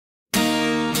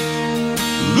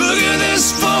Look at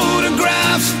this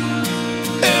photograph.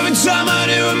 Every time I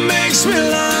do it makes me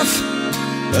laugh.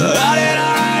 How did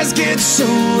our eyes get so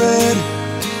red?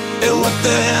 And what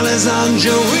the hell is on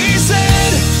Joey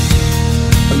said?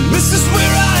 And this is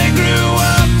where I grew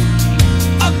up.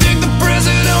 I think the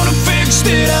president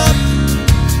fixed it up.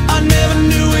 I never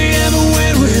knew we ever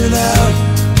went without.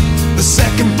 The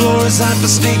second floor is hot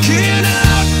for sneaking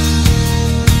out.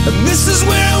 And this is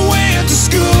where I went to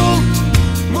school.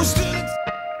 Most of the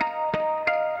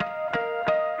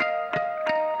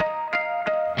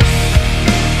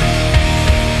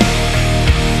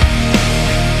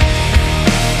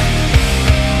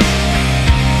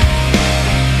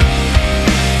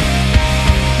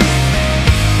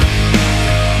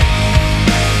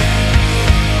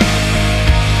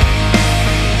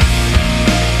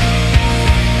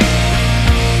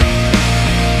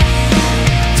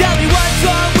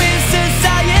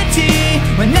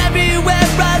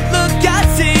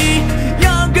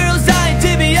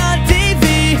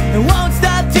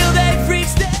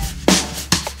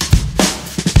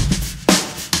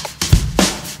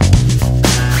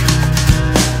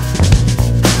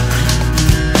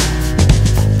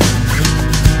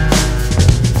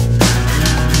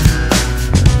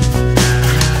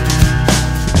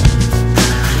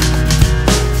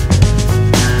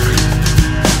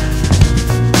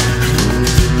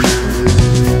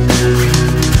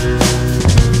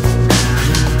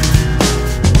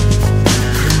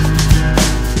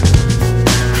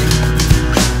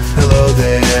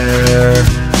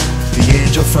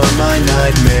from my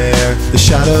nightmare, the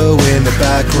shadow in the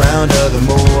background of the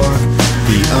morgue,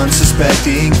 the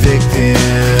unsuspecting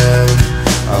victim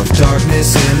of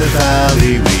darkness in the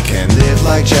valley. We can live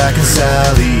like Jack and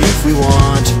Sally if we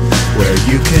want, where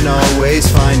you can always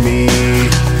find me.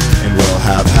 And we'll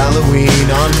have Halloween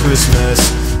on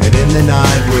Christmas, and in the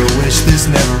night we'll wish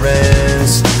this never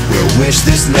ends. We'll wish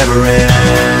this never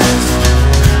ends.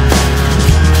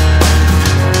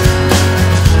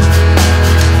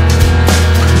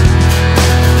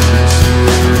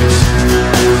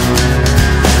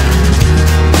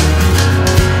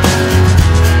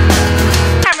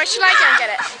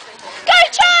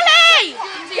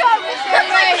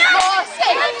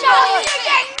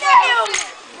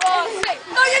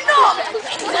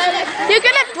 You're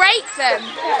gonna break them.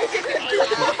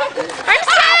 I'm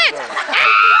scared.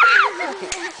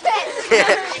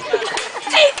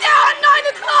 Tea now at 9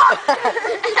 o'clock.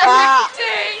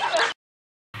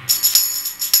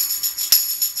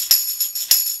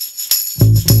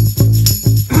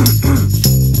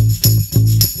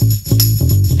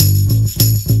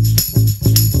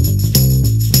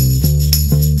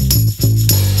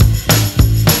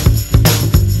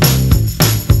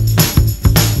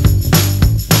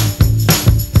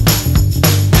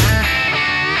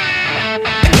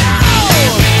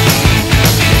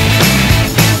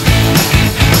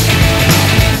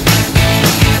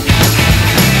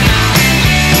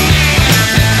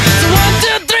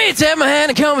 Take my hand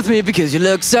and come with me, because you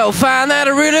look so fine that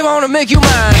I really wanna make you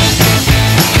mine.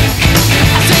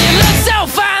 I say you look so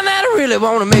fine that I really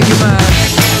wanna make you mine.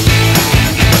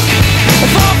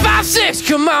 4, 5, 6,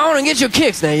 come on and get your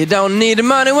kicks. Now you don't need the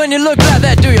money when you look like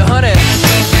that, do you, honey?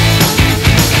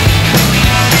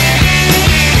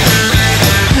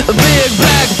 Big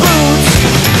black boots,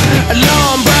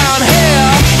 long brown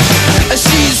hair,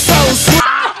 she's so sweet.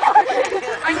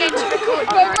 I'm going to record.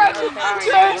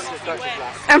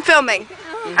 I'm filming.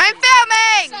 I'm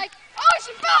filming! Like, oh,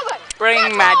 she's filming!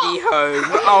 Bring Maddie home.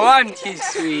 Oh, aren't you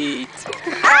sweet?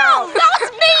 Ow! That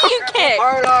was me you kicked!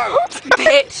 Oh no!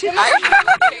 Bitch! Actually, you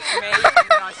kicked me and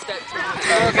then I stepped on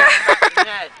the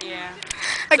head. Yeah.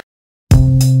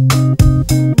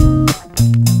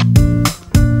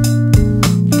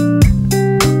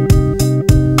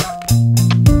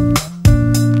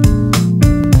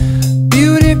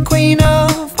 Beauty queen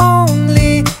of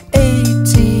only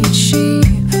 18, she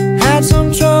had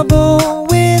some trouble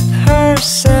with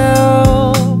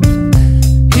herself.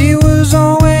 He was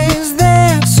always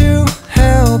there to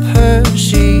help her.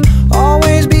 She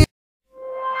always be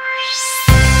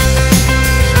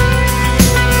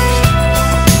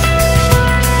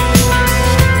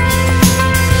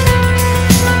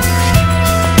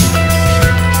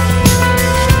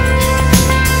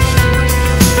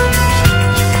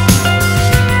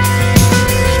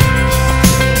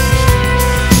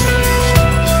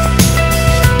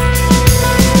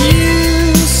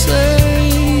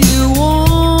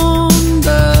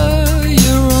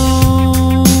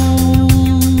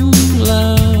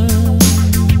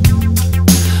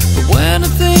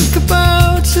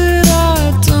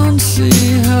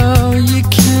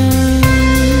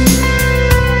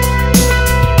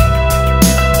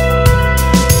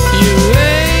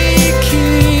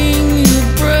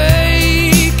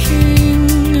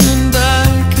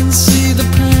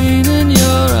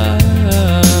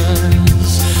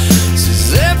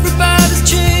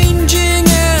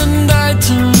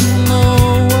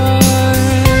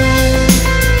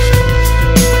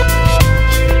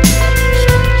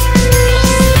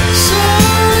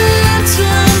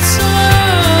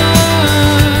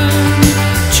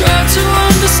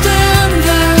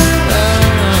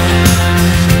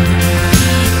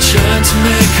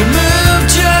make a move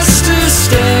just to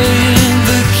stay in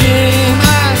the game.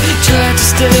 I tried to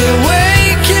stay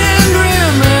awake and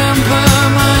remember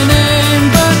my name,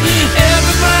 but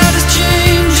everybody's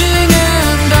changing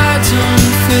and I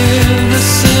don't feel the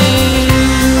same.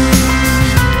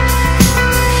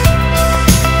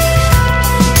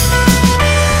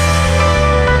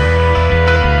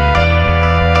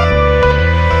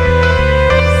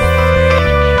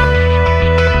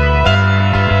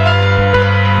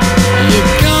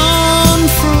 You're gone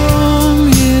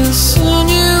from here, soon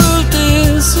you'll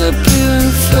disappear,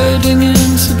 fading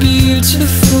into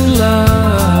beautiful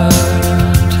light.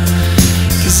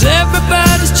 'Cause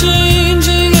everybody's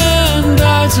changing and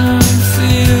I don't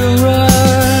feel right.